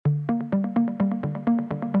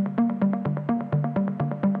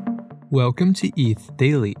Welcome to ETH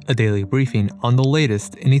Daily, a daily briefing on the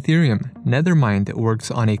latest in Ethereum. Nethermind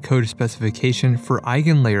works on a code specification for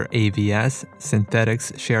EigenLayer AVS,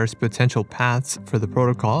 Synthetics shares potential paths for the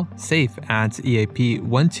protocol, Safe adds EIP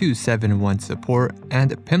 1271 support,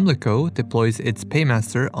 and Pimlico deploys its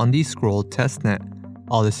paymaster on the Scroll testnet.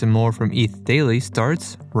 All this and more from ETH Daily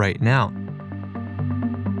starts right now.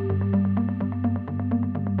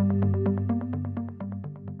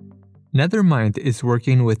 Nethermind is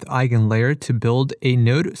working with EigenLayer to build a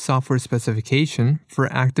node software specification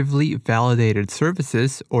for actively validated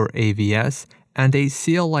services, or AVS, and a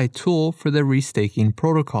CLI tool for the restaking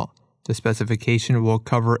protocol. The specification will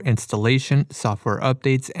cover installation, software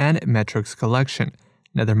updates, and metrics collection.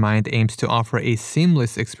 Nethermind aims to offer a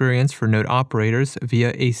seamless experience for node operators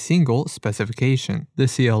via a single specification. The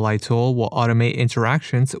CLI tool will automate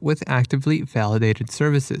interactions with actively validated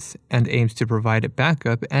services and aims to provide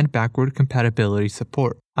backup and backward compatibility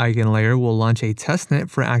support. EigenLayer will launch a testnet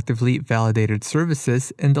for actively validated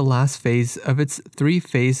services in the last phase of its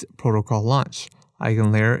three-phase protocol launch.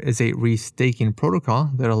 EigenLayer is a restaking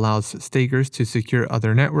protocol that allows stakers to secure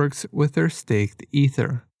other networks with their staked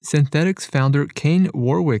Ether. Synthetics founder Kane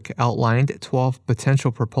Warwick outlined 12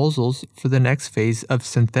 potential proposals for the next phase of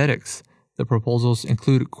Synthetics. The proposals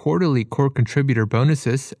include quarterly core contributor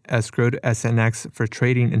bonuses, escrowed SNX for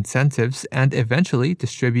trading incentives, and eventually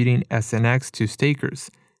distributing SNX to stakers.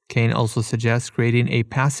 Kane also suggests creating a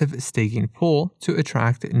passive staking pool to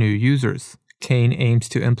attract new users. Kane aims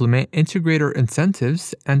to implement integrator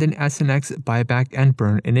incentives and an SNX buyback and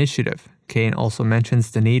burn initiative. Kane also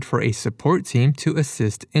mentions the need for a support team to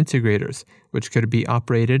assist integrators, which could be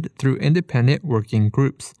operated through independent working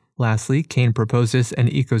groups. Lastly, Kane proposes an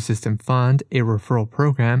ecosystem fund, a referral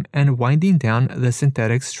program, and winding down the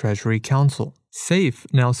Synthetics Treasury Council. Safe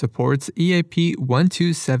now supports EIP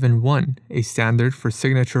 1271, a standard for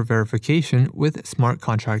signature verification with smart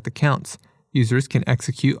contract accounts. Users can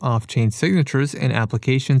execute off-chain signatures in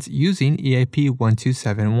applications using EIP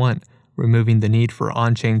 1271. Removing the need for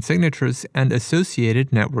on-chain signatures and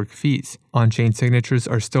associated network fees. On-chain signatures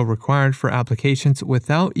are still required for applications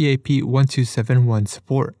without EIP 1271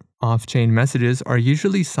 support. Off-chain messages are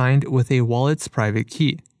usually signed with a wallet's private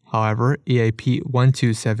key. However, EIP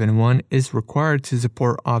 1271 is required to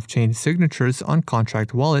support off-chain signatures on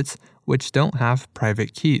contract wallets which don't have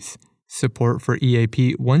private keys. Support for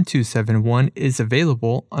EIP 1271 is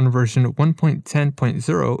available on version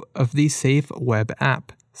 1.10.0 of the Safe web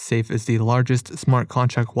app. Safe is the largest smart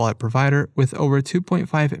contract wallet provider with over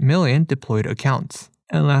 2.5 million deployed accounts.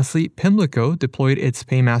 And lastly, Pimlico deployed its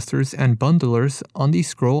paymasters and bundlers on the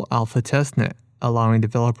Scroll Alpha testnet, allowing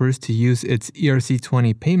developers to use its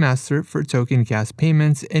ERC20 paymaster for token gas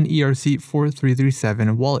payments in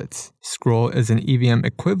ERC4337 wallets. Scroll is an EVM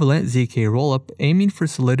equivalent ZK rollup aiming for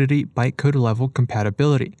Solidity bytecode level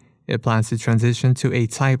compatibility. It plans to transition to a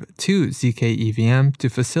Type 2 ZK EVM to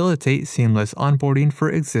facilitate seamless onboarding for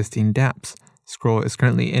existing dApps. Scroll is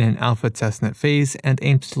currently in an alpha testnet phase and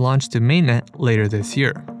aims to launch to mainnet later this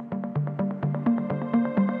year.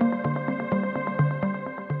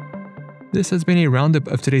 This has been a roundup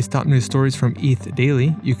of today's top news stories from ETH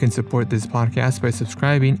Daily. You can support this podcast by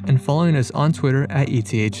subscribing and following us on Twitter at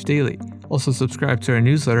ETHDaily. Also subscribe to our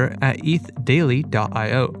newsletter at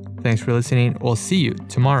ethdaily.io. Thanks for listening. We'll see you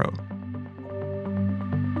tomorrow.